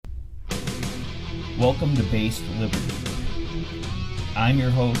Welcome to Based Liberty. I'm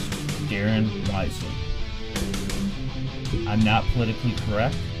your host, Darren Wisely. I'm not politically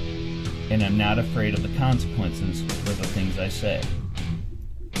correct, and I'm not afraid of the consequences for the things I say.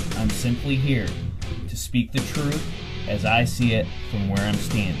 I'm simply here to speak the truth as I see it from where I'm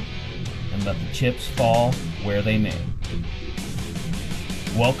standing, and let the chips fall where they may.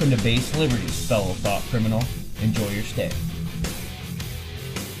 Welcome to Based Liberties, fellow thought criminal. Enjoy your stay.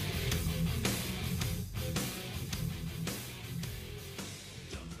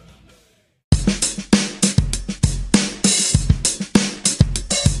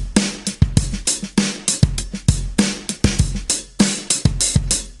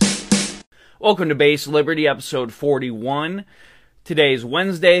 Welcome to Based Liberty, episode 41. Today is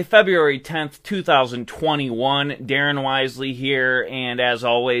Wednesday, February 10th, 2021. Darren Wisely here, and as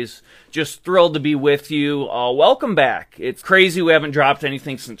always, just thrilled to be with you. Welcome back. It's crazy we haven't dropped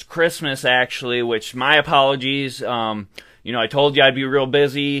anything since Christmas, actually, which my apologies. I told you I'd be real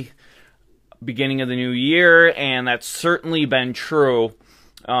busy beginning of the new year, and that's certainly been true.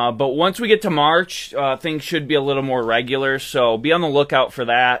 But once we get to March, things should be a little more regular, so be on the lookout for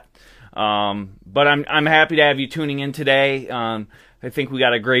that. But I'm happy to have you tuning in today. I think we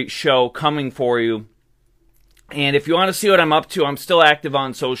got a great show coming for you. And if you want to see what I'm up to, I'm still active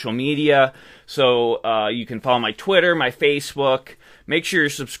on social media. So you can follow my Twitter, my Facebook. Make sure you're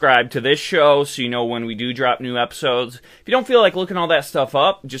subscribed to this show so you know when we do drop new episodes. If you don't feel like looking all that stuff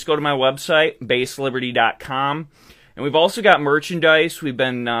up, just go to my website, baseliberty.com. And we've also got merchandise. We've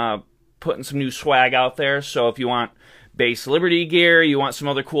been putting some new swag out there. So if you want Based Liberty gear, you want some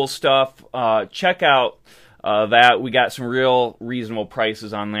other cool stuff, check out that. We got some real reasonable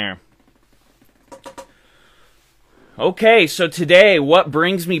prices on there. Okay, so today, what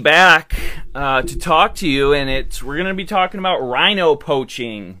brings me back to talk to you, and we're going to be talking about rhino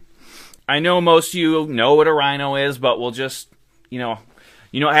poaching. I know most of you know what a rhino is, but we'll just, you know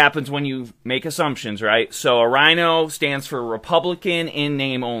what happens when you make assumptions, right? So a rhino stands for Republican in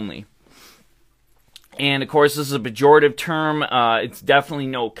name only. And, of course, this is a pejorative term. It's definitely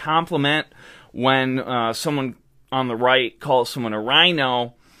no compliment when someone on the right calls someone a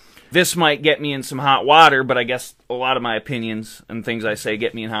rhino. This might get me in some hot water, but I guess a lot of my opinions and things I say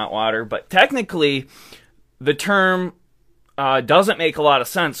get me in hot water. But technically, the term doesn't make a lot of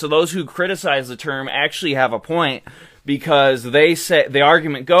sense. So those who criticize the term actually have a point, because they say, the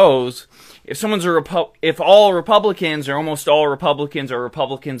argument goes, if all Republicans or almost all Republicans are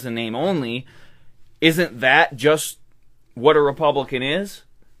Republicans in name only, isn't that just what a Republican is?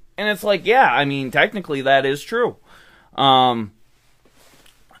 And it's like, yeah, I mean, technically that is true. But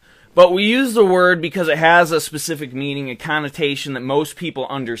we use the word because it has a specific meaning, a connotation that most people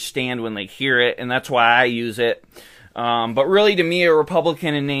understand when they hear it, and that's why I use it. But really, to me, a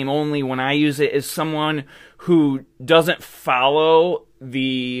Republican in name only, when I use it, is someone who doesn't follow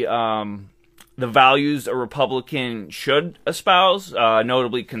the values a Republican should espouse,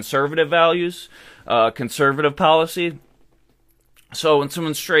 notably conservative values. Conservative policy. So when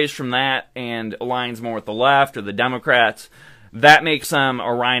someone strays from that and aligns more with the left or the Democrats, that makes them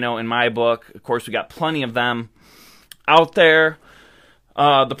a rhino in my book. Of course, we got plenty of them out there.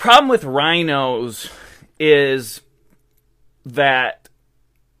 The problem with rhinos is that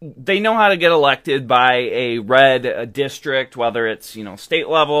they know how to get elected by a red district, whether it's, state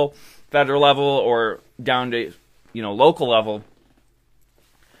level, federal level, or down to, local level.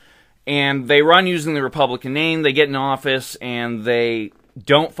 And they run using the Republican name, they get in office, and they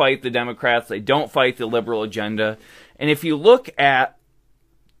don't fight the Democrats, they don't fight the liberal agenda. And if you look at,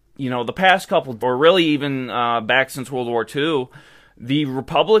 the past couple, or really even back since World War II, the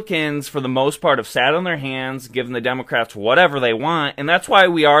Republicans, for the most part, have sat on their hands, given the Democrats whatever they want, and that's why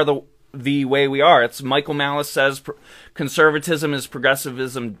we are the way we are. It's Michael Malice says conservatism is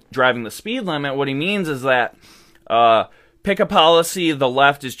progressivism driving the speed limit. What he means is that pick a policy the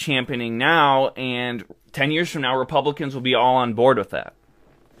left is championing now, and 10 years from now, Republicans will be all on board with that.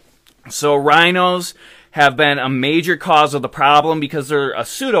 So rhinos have been a major cause of the problem because they're a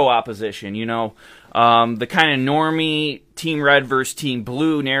pseudo-opposition, the kind of normie Team Red versus Team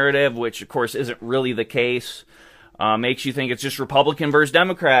Blue narrative, which, of course, isn't really the case. Makes you think it's just Republican versus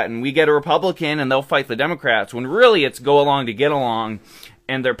Democrat, and we get a Republican and they'll fight the Democrats, when really it's go along to get along,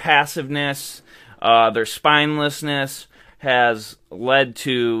 and their passiveness, their spinelessness, has led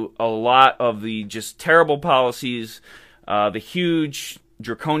to a lot of the just terrible policies, the huge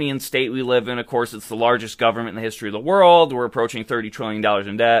draconian state we live in. Of course, it's the largest government in the history of the world. We're approaching $30 trillion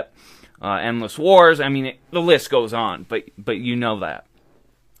in debt, endless wars. I mean, the list goes on, but you know that.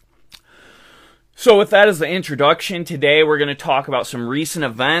 So with that as the introduction, today we're going to talk about some recent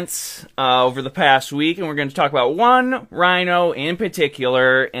events over the past week, and we're going to talk about one rhino in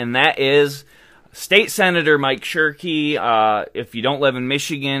particular, and that is State Senator Mike Shirkey. If you don't live in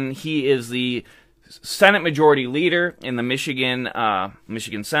Michigan, he is the Senate Majority Leader in the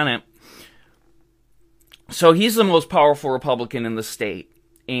Michigan Senate. So he's the most powerful Republican in the state,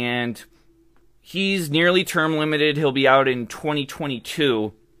 and he's nearly term limited. He'll be out in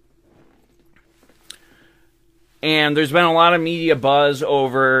 2022. And there's been a lot of media buzz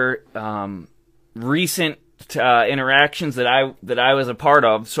over recent interactions that I was a part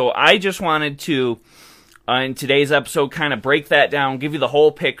of. So I just wanted to, in today's episode, kind of break that down, give you the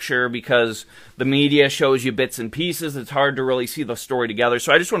whole picture, because the media shows you bits and pieces. It's hard to really see the story together.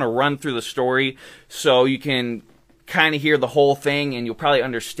 So I just want to run through the story so you can kind of hear the whole thing, and you'll probably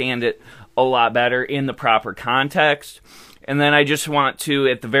understand it a lot better in the proper context. And then I just want to,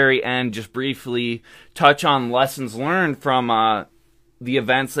 at the very end, just briefly touch on lessons learned from the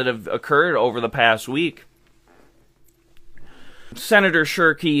events that have occurred over the past week. Senator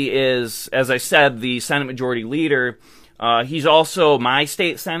Shirkey is, as I said, the Senate Majority Leader. He's also my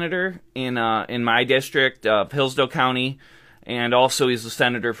state senator in my district of Hillsdale County, and also he's the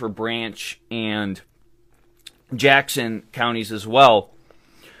senator for Branch and Jackson counties as well.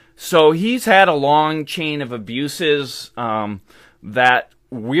 So he's had a long chain of abuses that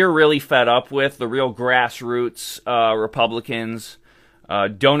we're really fed up with. The real grassroots Republicans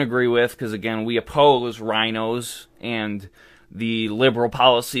don't agree with, because, again, we oppose rhinos and the liberal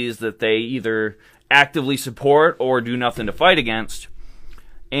policies that they either actively support or do nothing to fight against.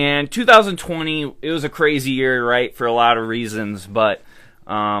 And 2020, it was a crazy year, right, for a lot of reasons, but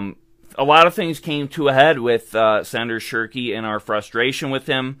a lot of things came to a head with Senator Shirkey and our frustration with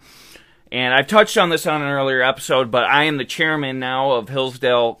him. And I've touched on this on an earlier episode, but I am the chairman now of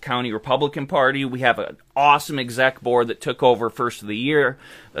Hillsdale County Republican Party. We have an awesome exec board that took over first of the year.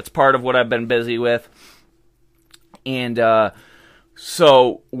 That's part of what I've been busy with. And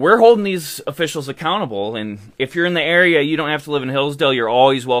so we're holding these officials accountable. And if you're in the area, you don't have to live in Hillsdale. You're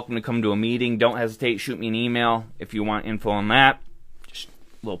always welcome to come to a meeting. Don't hesitate. Shoot me an email if you want info on that. Just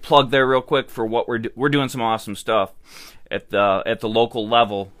a little plug there real quick for what we're doing some awesome stuff at the local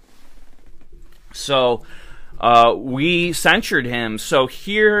level. So we censured him. So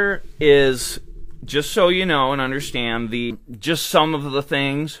here is, just so you know and understand, just some of the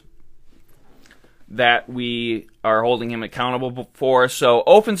things that we are holding him accountable for. So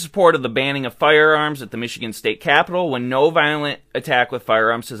open support of the banning of firearms at the Michigan State Capitol when no violent attack with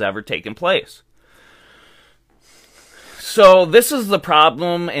firearms has ever taken place. So this is the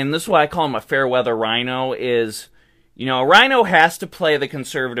problem, and this is why I call him a fair weather rhino, is, you know, a rhino has to play the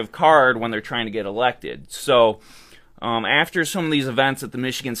conservative card when they're trying to get elected. So after some of these events at the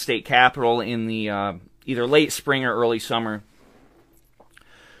Michigan State Capitol in the either late spring or early summer,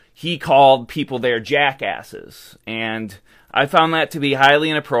 he called people there jackasses. And I found that to be highly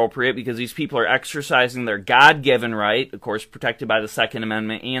inappropriate, because these people are exercising their God-given right, of course protected by the Second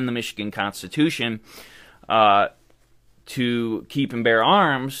Amendment and the Michigan Constitution, to keep and bear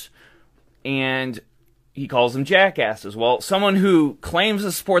arms, and he calls them jackasses. Well, someone who claims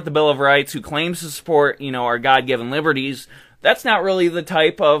to support the Bill of Rights, who claims to support, you know, our God-given liberties, that's not really the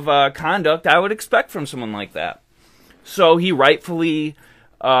type of conduct I would expect from someone like that. So he rightfully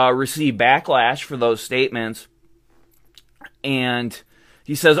received backlash for those statements, and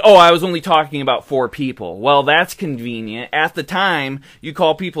he says, oh, I was only talking about 4 people. Well, that's convenient. At the time, you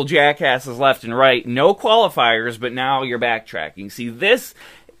call people jackasses left and right, no qualifiers, but now you're backtracking. See, this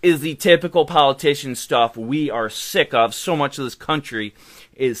is the typical politician stuff we are sick of. So much of this country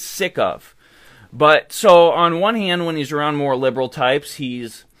is sick of. But so on one hand, when he's around more liberal types,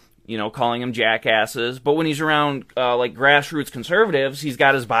 he's, you know, calling them jackasses. But when he's around like grassroots conservatives, he's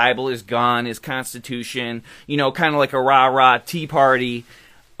got his Bible, his gun, his Constitution, you know, kind of like a rah-rah Tea Party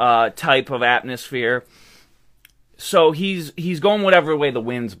type of atmosphere. So he's going whatever way the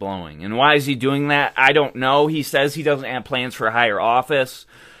wind's blowing. And why is he doing that? I don't know. He says he doesn't have plans for higher office.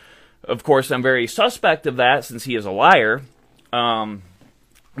 Of course, I'm very suspect of that, since he is a liar.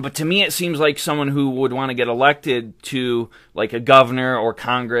 But to me, it seems like someone who would want to get elected to, like, a governor or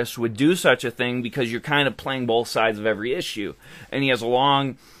Congress would do such a thing, because you're kind of playing both sides of every issue. And he has a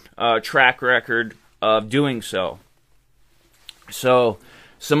long track record of doing so. So,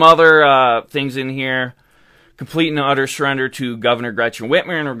 some other things in here. Complete and utter surrender to Governor Gretchen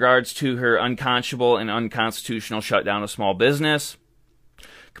Whitmer in regards to her unconscionable and unconstitutional shutdown of small business.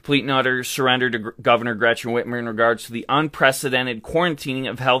 Complete and utter surrender to Governor Gretchen Whitmer in regards to the unprecedented quarantining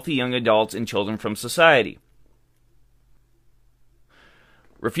of healthy young adults and children from society.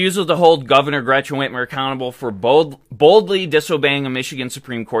 refusal to hold Governor Gretchen Whitmer accountable for boldly disobeying a Michigan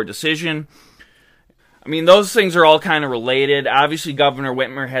Supreme Court decision. I mean, those things are all kind of related. Obviously, Governor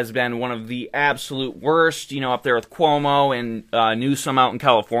Whitmer has been one of the absolute worst, up there with Cuomo and Newsom out in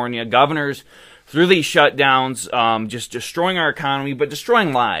California. Governors, through these shutdowns, just destroying our economy, but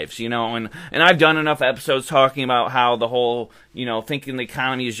destroying lives, and I've done enough episodes talking about how the whole, thinking the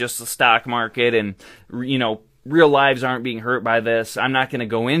economy is just the stock market and, real lives aren't being hurt by this. I'm not going to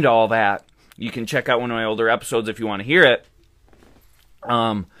go into all that. You can check out one of my older episodes if you want to hear it.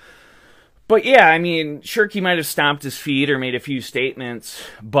 But yeah, I mean, Shirky might have stomped his feet or made a few statements,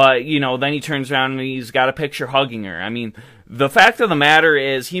 but, then he turns around and he's got a picture hugging her. I mean, the fact of the matter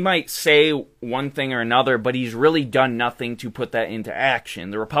is he might say one thing or another, but he's really done nothing to put that into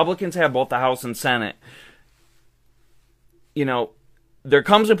action. The Republicans have both the House and Senate. There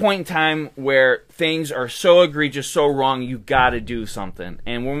comes a point in time where things are so egregious, so wrong, you got to do something.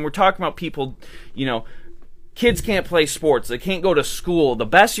 And when we're talking about people, kids can't play sports. They can't go to school. The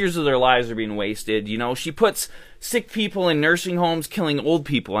best years of their lives are being wasted. She puts sick people in nursing homes, killing old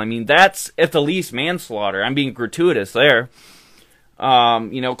people. I mean, that's at the least manslaughter. I'm being gratuitous there.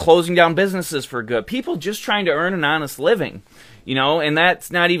 Closing down businesses for good. People just trying to earn an honest living. And that's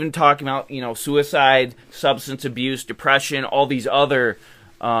not even talking about, suicide, substance abuse, depression, all these other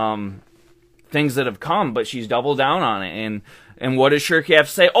things that have come. But she's doubled down on it. And what does Shirky have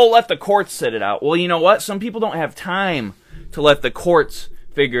to say? Oh, let the courts sit it out. Well, you know what? Some people don't have time to let the courts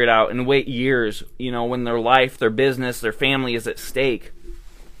figure it out and wait years, when their life, their business, their family is at stake.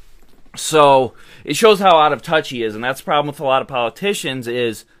 So it shows how out of touch he is. And that's the problem with a lot of politicians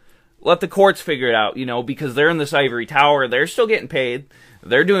is let the courts figure it out, because they're in this ivory tower. They're still getting paid.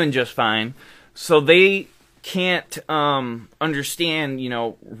 They're doing just fine. So they can't understand,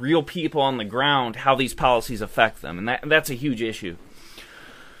 real people on the ground, how these policies affect them. And that's a huge issue.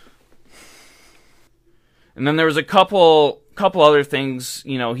 And then there was a couple other things.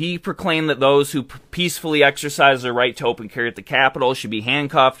 He proclaimed that those who peacefully exercise their right to open carry at the Capitol should be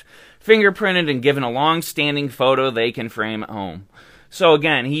handcuffed, fingerprinted, and given a long-standing photo they can frame at home. So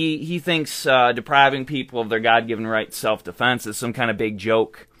again, he thinks depriving people of their God-given right to self-defense is some kind of big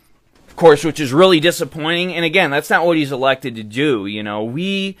joke. Of course, which is really disappointing. And again, that's not what he's elected to do.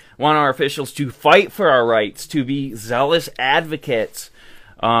 We want our officials to fight for our rights, to be zealous advocates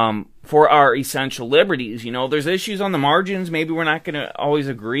for our essential liberties. There's issues on the margins maybe we're not going to always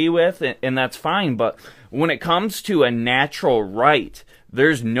agree with, and that's fine. But when it comes to a natural right,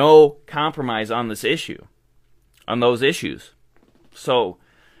 there's no compromise on this issue, on those issues. So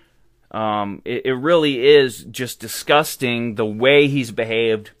it really is just disgusting the way he's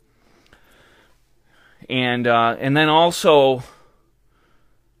behaved. And then also,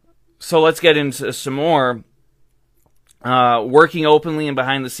 so let's get into some more. Working openly and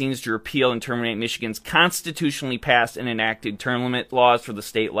behind the scenes to repeal and terminate Michigan's constitutionally passed and enacted term limit laws for the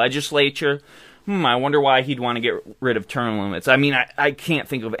state legislature. I wonder why he'd want to get rid of term limits. I mean, I can't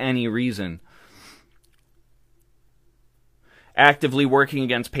think of any reason. Actively working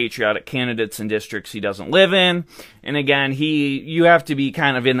against patriotic candidates in districts he doesn't live in. And again, you have to be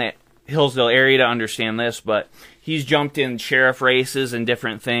kind of in that Hillsdale area to understand this, but he's jumped in sheriff races and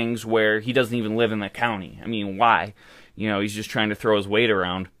different things where he doesn't even live in the county. I mean, why? He's just trying to throw his weight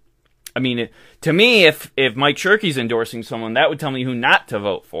around. I mean, to me, if Mike Shirky's endorsing someone, that would tell me who not to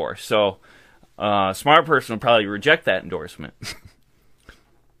vote for. So a smart person would probably reject that endorsement.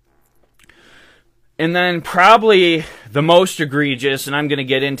 And then probably the most egregious, and I'm going to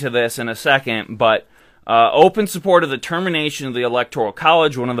get into this in a second, but open support of the termination of the Electoral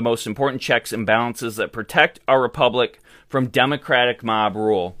College, one of the most important checks and balances that protect our republic from democratic mob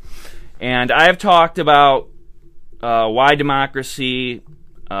rule. And I have talked about why democracy,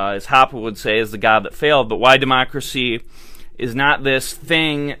 as Hoppe would say, is the god that failed, but why democracy is not this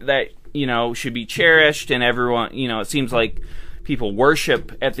thing that, should be cherished and everyone, it seems like people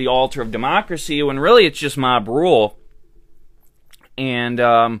worship at the altar of democracy when really it's just mob rule. And,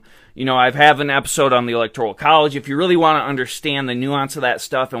 I've had an episode on the Electoral College. If you really want to understand the nuance of that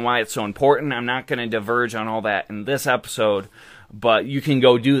stuff and why it's so important, I'm not going to diverge on all that in this episode, but you can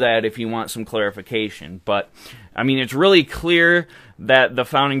go do that if you want some clarification. But, I mean, it's really clear that the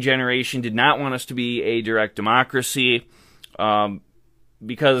founding generation did not want us to be a direct democracy,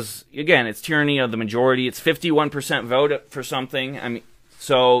 because, again, it's tyranny of the majority. It's 51% vote for something. I mean,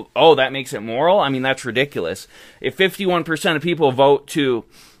 so, that makes it moral? I mean, that's ridiculous. If 51% of people vote to,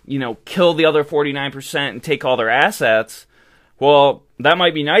 kill the other 49% and take all their assets, well, that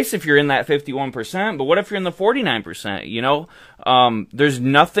might be nice if you're in that 51%, but what if you're in the 49%, There's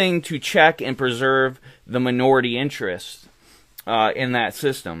nothing to check and preserve the minority interest. in that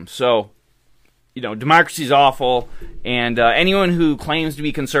system. So, democracy is awful, and anyone who claims to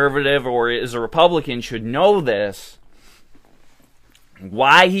be conservative or is a Republican should know this.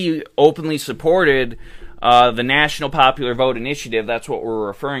 Why he openly supported the National Popular Vote Initiative, that's what we're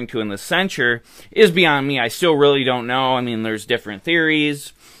referring to in the censure, is beyond me. I still really don't know. I mean, there's different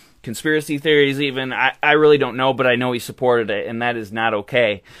theories, conspiracy theories even. I really don't know, but I know he supported it, and that is not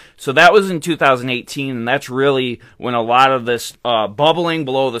okay. So that was in 2018, and that's really when a lot of this bubbling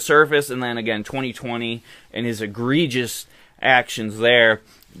below the surface, and then again 2020 and his egregious actions there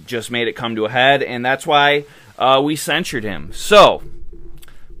just made it come to a head, and that's why we censured him. So,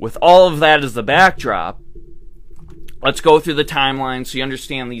 with all of that as the backdrop, let's go through the timeline so you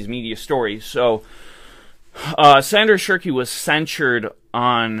understand these media stories. So, Senator Shirkey was censured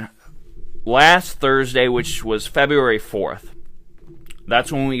on last Thursday, which was February 4th.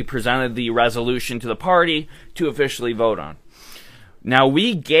 That's when we presented the resolution to the party to officially vote on. Now,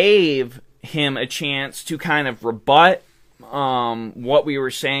 we gave him a chance to kind of rebut what we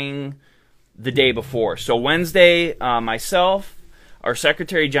were saying the day before. So Wednesday, myself, our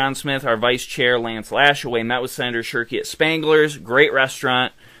Secretary John Smith, our Vice Chair Lance Lashaway met with Senator Shirkey at Spangler's, great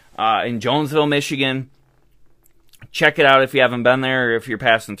restaurant in Jonesville, Michigan. Check it out if you haven't been there, or if you're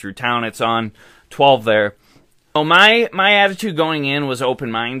passing through town. It's on 12 there. So my attitude going in was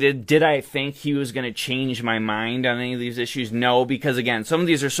open-minded. Did I think he was going to change my mind on any of these issues? No, because again, some of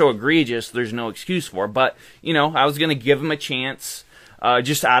these are so egregious, there's no excuse for. But, I was going to give him a chance,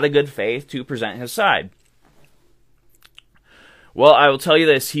 just out of good faith, to present his side. Well, I will tell you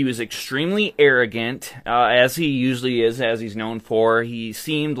this, he was extremely arrogant, as he usually is, as he's known for. He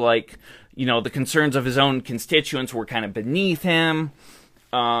seemed like, the concerns of his own constituents were kind of beneath him.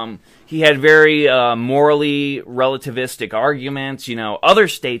 He had very morally relativistic arguments. Other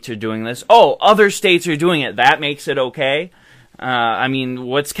states are doing this. Oh, other states are doing it. That makes it okay?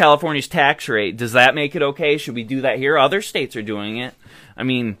 What's California's tax rate? Does that make it okay? Should we do that here? Other states are doing it.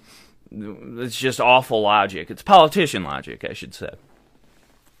 It's just awful logic. It's politician logic, I should say.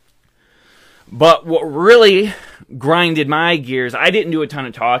 But what really grinded my gears, I didn't do a ton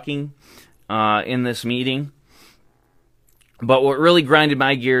of talking in this meeting, but what really grinded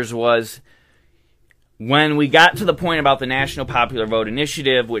my gears was when we got to the point about the National Popular Vote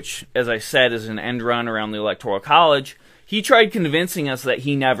Initiative, which, as I said, is an end run around the Electoral College. He tried convincing us that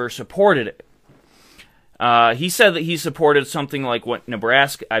he never supported it. He said that he supported something like what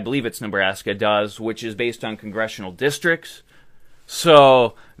Nebraska, I believe it's Nebraska, does, which is based on congressional districts.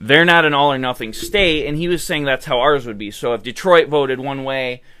 So they're not an all-or-nothing state, and he was saying that's how ours would be. So if Detroit voted one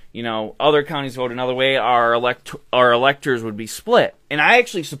way, other counties vote another way, our electors would be split. And I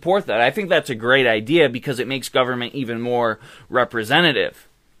actually support that. I think that's a great idea because it makes government even more representative.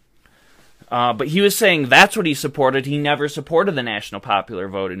 But he was saying that's what he supported. He never supported the National Popular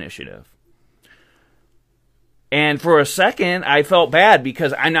Vote Initiative. And for a second, I felt bad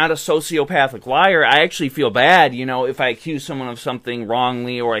because I'm not a sociopathic liar. I actually feel bad, if I accuse someone of something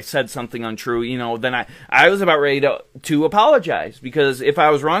wrongly or I said something untrue, then I was about ready to apologize. Because if I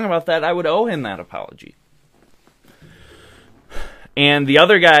was wrong about that, I would owe him that apology. And the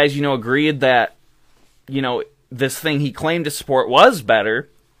other guys, agreed that, this thing he claimed to support was better.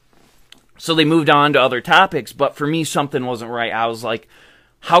 So they moved on to other topics. But for me, something wasn't right. I was like,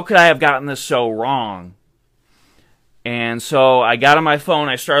 how could I have gotten this so wrong? And so I got on my phone,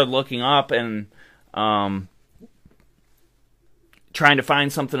 I started looking up and trying to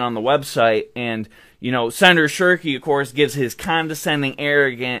find something on the website. And, Senator Shirkey, of course, gives his condescending,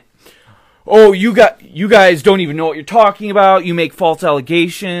 arrogant, oh, you guys don't even know what you're talking about. You make false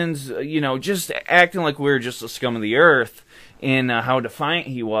allegations, just acting like we were just the scum of the earth in how defiant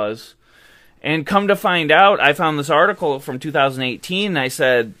he was. And come to find out, I found this article from 2018, and I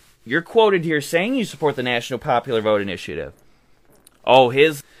said, you're quoted here saying you support the National Popular Vote Initiative. Oh,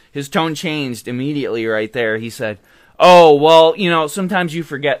 his tone changed immediately right there. He said, oh, well, sometimes you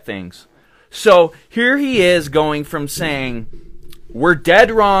forget things. So here he is going from saying, we're dead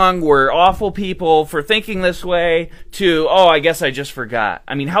wrong, we're awful people for thinking this way, to, oh, I guess I just forgot.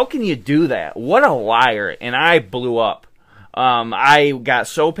 How can you do that? What a liar. And I blew up. I got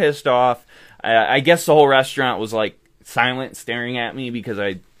so pissed off. I guess the whole restaurant was silent, staring at me because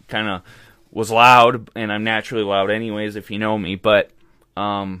I kind of was loud, and I'm naturally loud anyways if you know me, but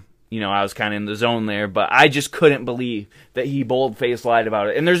I was kind of in the zone there, but I just couldn't believe that he bold-faced lied about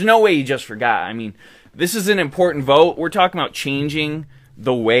it. And there's no way he just forgot. This is an important vote. We're talking about changing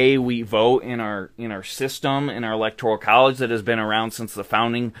the way we vote in our system, in our electoral college that has been around since the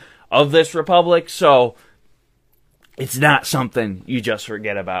founding of this republic. So it's not something you just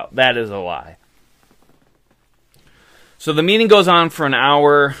forget about. That is a lie. So the meeting goes on for an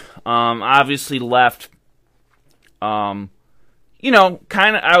hour. Obviously left, kind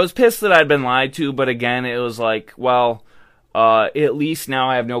of, I was pissed that I'd been lied to, but again, it was like, well, at least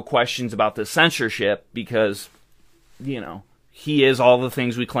now I have no questions about the censorship because, he is all the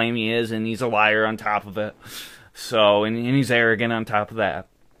things we claim he is, and he's a liar on top of it. So, and he's arrogant on top of that.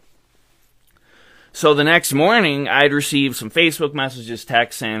 So the next morning, I'd received some Facebook messages,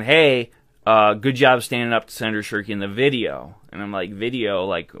 texts saying, hey, good job standing up to Senator Shirkey in the video. And I'm like, video?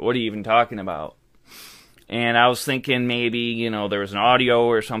 Like, what are you even talking about? And I was thinking maybe, there was an audio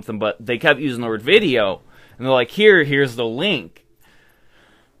or something, but they kept using the word video. And they're like, here's the link.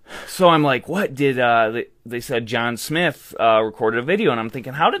 So I'm like, what did, they said John Smith recorded a video. And I'm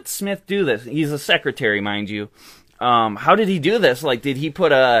thinking, how did Smith do this? He's a secretary, mind you. How did he do this? Like, did he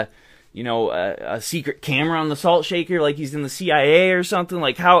put a secret camera on the salt shaker like he's in the CIA or something?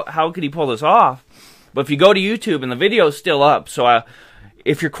 Like, how could he pull this off? But if you go to YouTube and the video's still up, so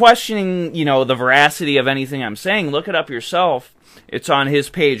if you're questioning, the veracity of anything I'm saying, look it up yourself. It's on his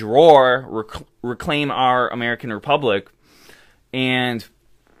page, Roar, Reclaim Our American Republic. And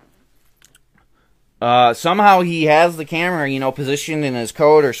somehow he has the camera, positioned in his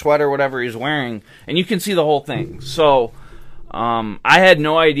coat or sweater, whatever he's wearing, and you can see the whole thing. So I had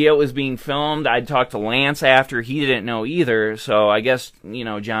no idea it was being filmed. I'd talked to Lance after. He didn't know either. So I guess,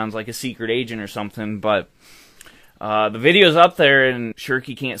 John's like a secret agent or something. But the video's up there, and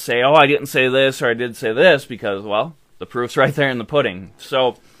Shirkey can't say, oh, I didn't say this or I did say this because, well, the proof's right there in the pudding.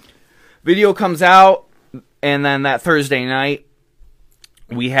 So video comes out, and then that Thursday night,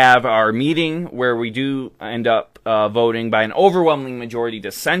 we have our meeting where we do end up voting by an overwhelming majority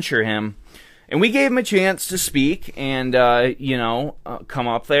to censure him. And we gave him a chance to speak and, come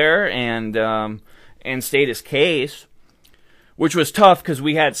up there and state his case, which was tough because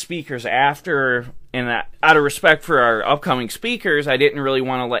we had speakers after, and out of respect for our upcoming speakers, I didn't really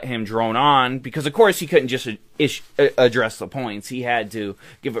want to let him drone on because, of course, he couldn't just address the points. He had to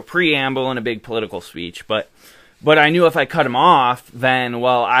give a preamble and a big political speech. But I knew if I cut him off, then,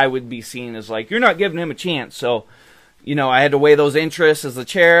 well, I would be seen as like, you're not giving him a chance. So, I had to weigh those interests as the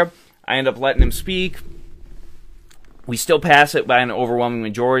chair. I end up letting him speak. We still pass it by an overwhelming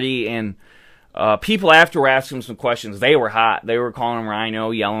majority, and people after were asking him some questions. They were hot. They were calling him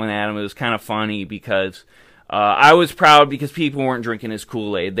Rhino, yelling at him. It was kind of funny because I was proud because people weren't drinking his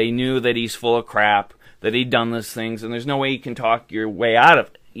Kool-Aid. They knew that he's full of crap, that he'd done these things, and there's no way you can talk your way out of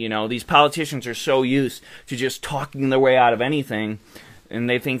it. These politicians are so used to just talking their way out of anything, and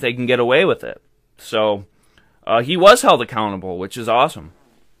they think they can get away with it. So he was held accountable, which is awesome.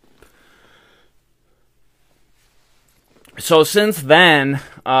 So since then,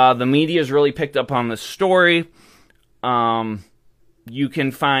 the media's really picked up on this story. You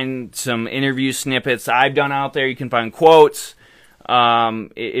can find some interview snippets I've done out there. You can find quotes.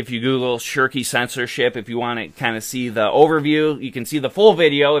 If you Google Shirkey censorship, if you want to kind of see the overview, you can see the full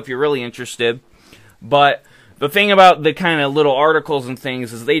video if you're really interested. But the thing about the kind of little articles and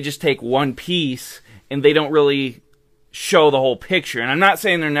things is they just take one piece and they don't really show the whole picture. And I'm not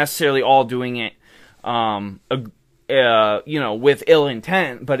saying they're necessarily all doing it with ill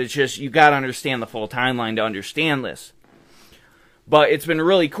intent, but it's just, you got to understand the full timeline to understand this. But it's been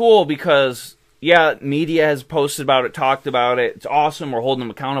really cool because, yeah, media has posted about it, talked about it. It's awesome. We're holding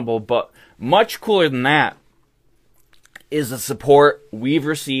them accountable. But much cooler than that is the support we've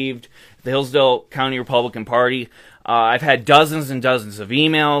received, the Hillsdale County Republican Party. I've had dozens and dozens of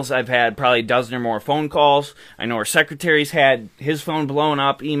emails. I've had probably a dozen or more phone calls. I know our secretary's had his phone blown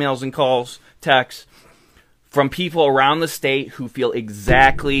up, emails and calls, texts, from people around the state who feel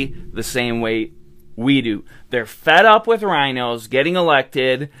exactly the same way we do. They're fed up with rhinos getting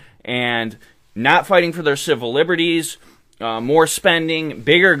elected and not fighting for their civil liberties, more spending,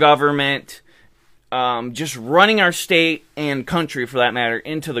 bigger government, just running our state and country, for that matter,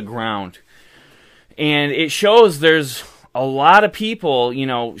 into the ground. And it shows there's a lot of people,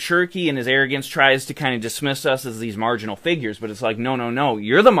 Shirkey and his arrogance tries to kind of dismiss us as these marginal figures, but it's like, no,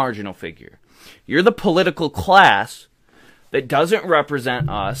 you're the marginal figure. You're the political class that doesn't represent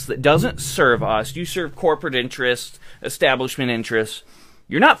us, that doesn't serve us. You serve corporate interests, establishment interests.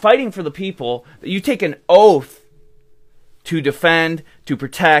 You're not fighting for the people. You take an oath to defend, to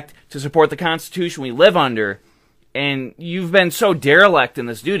protect, to support the Constitution we live under. And you've been so derelict in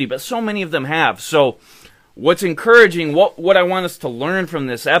this duty, but so many of them have. So what's encouraging, what I want us to learn from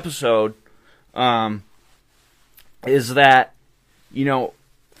this episode is that,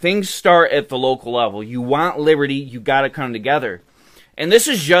 things start at the local level. You want liberty, you got to come together. And this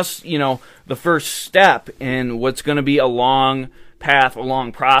is just, the first step in what's going to be a long path, a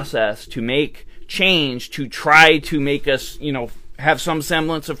long process to make change to try to make us, have some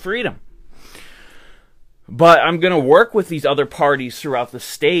semblance of freedom. But I'm going to work with these other parties throughout the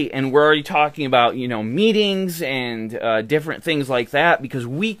state, and we're already talking about, meetings and different things like that, because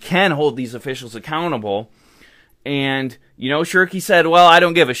we can hold these officials accountable. And, Shirky said, well, I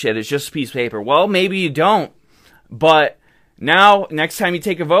don't give a shit. It's just a piece of paper. Well, maybe you don't. But now, next time you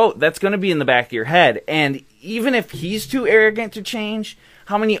take a vote, that's going to be in the back of your head. And even if he's too arrogant to change,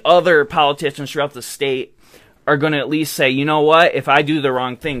 how many other politicians throughout the state are going to at least say, you know what, if I do the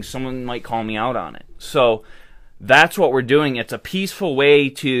wrong thing, someone might call me out on it. So that's what we're doing. It's a peaceful way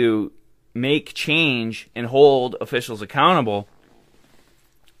to make change and hold officials accountable.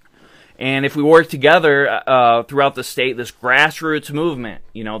 And if we work together throughout the state, this grassroots movement,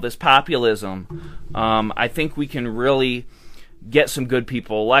 this populism, I think we can really get some good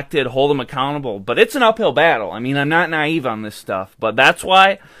people elected, hold them accountable. But it's an uphill battle. I mean, I'm not naive on this stuff. But that's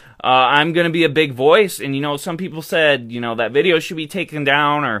why I'm going to be a big voice. And, some people said, that video should be taken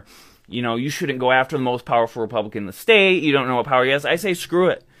down, or, you shouldn't go after the most powerful Republican in the state. You don't know what power he has. I say screw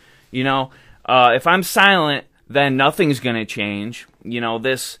it. If I'm silent, then nothing's going to change.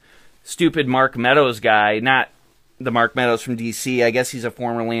 This stupid Mark Meadows guy, not the Mark Meadows from D.C., I guess he's a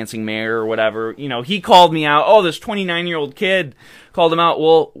former Lansing mayor or whatever, he called me out. Oh, this 29-year-old kid called him out.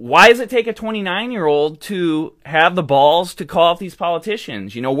 Well, why does it take a 29-year-old to have the balls to call out these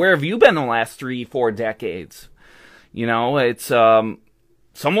politicians? Where have you been the last 3-4 decades? It's,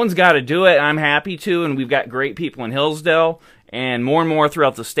 someone's got to do it. I'm happy to, and we've got great people in Hillsdale, and more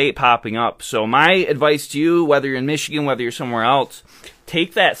throughout the state popping up. So my advice to you, whether you're in Michigan, whether you're somewhere else,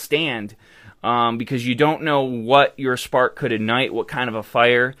 take that stand, because you don't know what your spark could ignite, what kind of a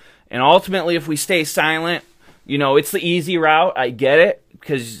fire. And ultimately, if we stay silent, it's the easy route. I get it,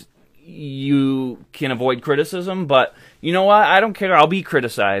 because you can avoid criticism. But you know what? I don't care. I'll be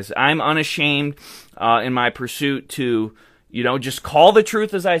criticized. I'm unashamed in my pursuit to, just call the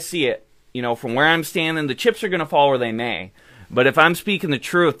truth as I see it. From where I'm standing, the chips are going to fall where they may. But if I'm speaking the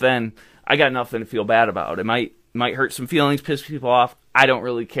truth, then I got nothing to feel bad about. It might hurt some feelings, piss people off. I don't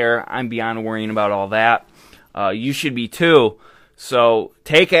really care. I'm beyond worrying about all that. You should be too. So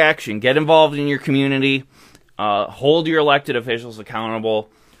take action. Get involved in your community. Hold your elected officials accountable.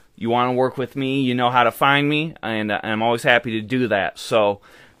 You want to work with me, you know how to find me, and I'm always happy to do that. So,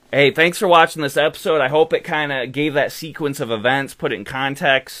 hey, thanks for watching this episode. I hope it kind of gave that sequence of events, put it in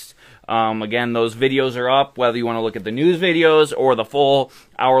context. Again, those videos are up, whether you want to look at the news videos or the full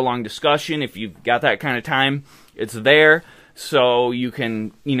hour-long discussion. If you've got that kind of time, it's there, so you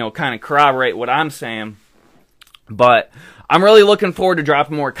can, kind of corroborate what I'm saying. But I'm really looking forward to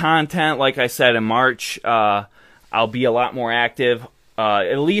dropping more content. Like I said, in March, I'll be a lot more active,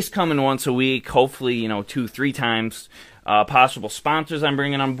 at least coming once a week, hopefully, 2-3 times. Possible sponsors I'm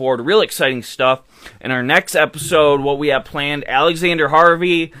bringing on board. Real exciting stuff. In our next episode, what we have planned, Alexander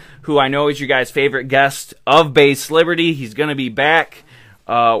Harvey, who I know is your guys' favorite guest of Base Liberty. He's going to be back.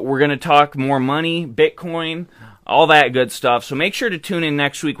 We're going to talk more money, Bitcoin, all that good stuff. So make sure to tune in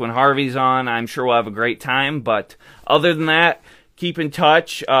next week when Harvey's on. I'm sure we'll have a great time. But other than that, keep in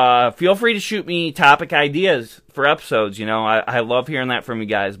touch. Feel free to shoot me topic ideas for episodes. I love hearing that from you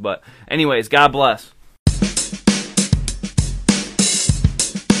guys. But anyways, God bless.